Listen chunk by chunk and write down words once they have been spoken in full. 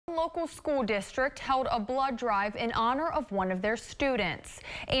Local school district held a blood drive in honor of one of their students.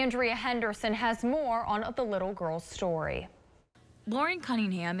 Andrea Henderson has more on the little girl's story. Lauren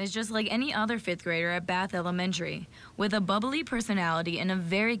Cunningham is just like any other fifth grader at Bath Elementary, with a bubbly personality and a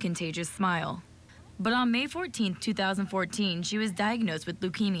very contagious smile. But on May 14, 2014, she was diagnosed with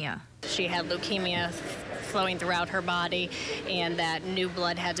leukemia. She had leukemia flowing throughout her body, and that new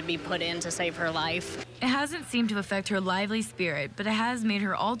blood had to be put in to save her life. It hasn't seemed to affect her lively spirit, but it has made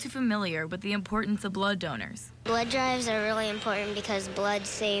her all too familiar with the importance of blood donors. Blood drives are really important because blood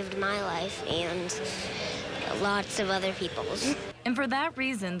saved my life and lots of other people's. And for that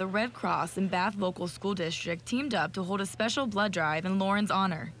reason, the Red Cross and Bath Local School District teamed up to hold a special blood drive in Lauren's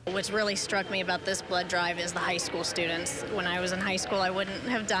honor. What's really struck me about this blood drive is the high school students. When I was in high school, I wouldn't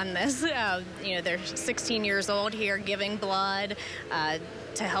have done this. They're 16 years old here giving blood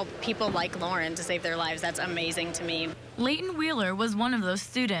to help people like Lauren to save their lives. That's amazing to me. Leighton Wheeler was one of those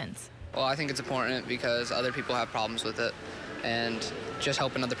students. Well, I think it's important because other people have problems with it, and just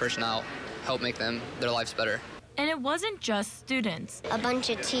help another person out, help make their lives better. And it wasn't just students. A bunch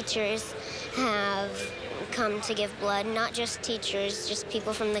of teachers have come to give blood, not just teachers, just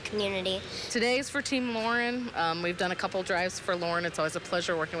people from the community. Today's for Team Lauren. We've done a couple drives for Lauren. It's always a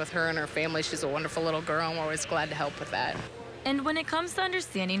pleasure working with her and her family. She's a wonderful little girl, and we're always glad to help with that. And when it comes to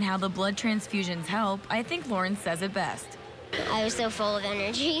understanding how the blood transfusions help, I think Lauren says it best. I was so full of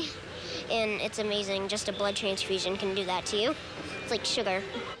energy, and it's amazing. Just a blood transfusion can do that to you. It's like sugar.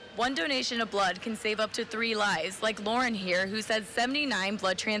 One donation of blood can save up to 3 lives, like Lauren here, who said 79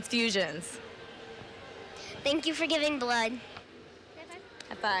 blood transfusions. Thank you for giving blood.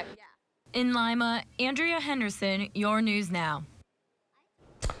 High five. In Lima, Andrea Henderson, your news now.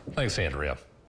 Thanks, Andrea.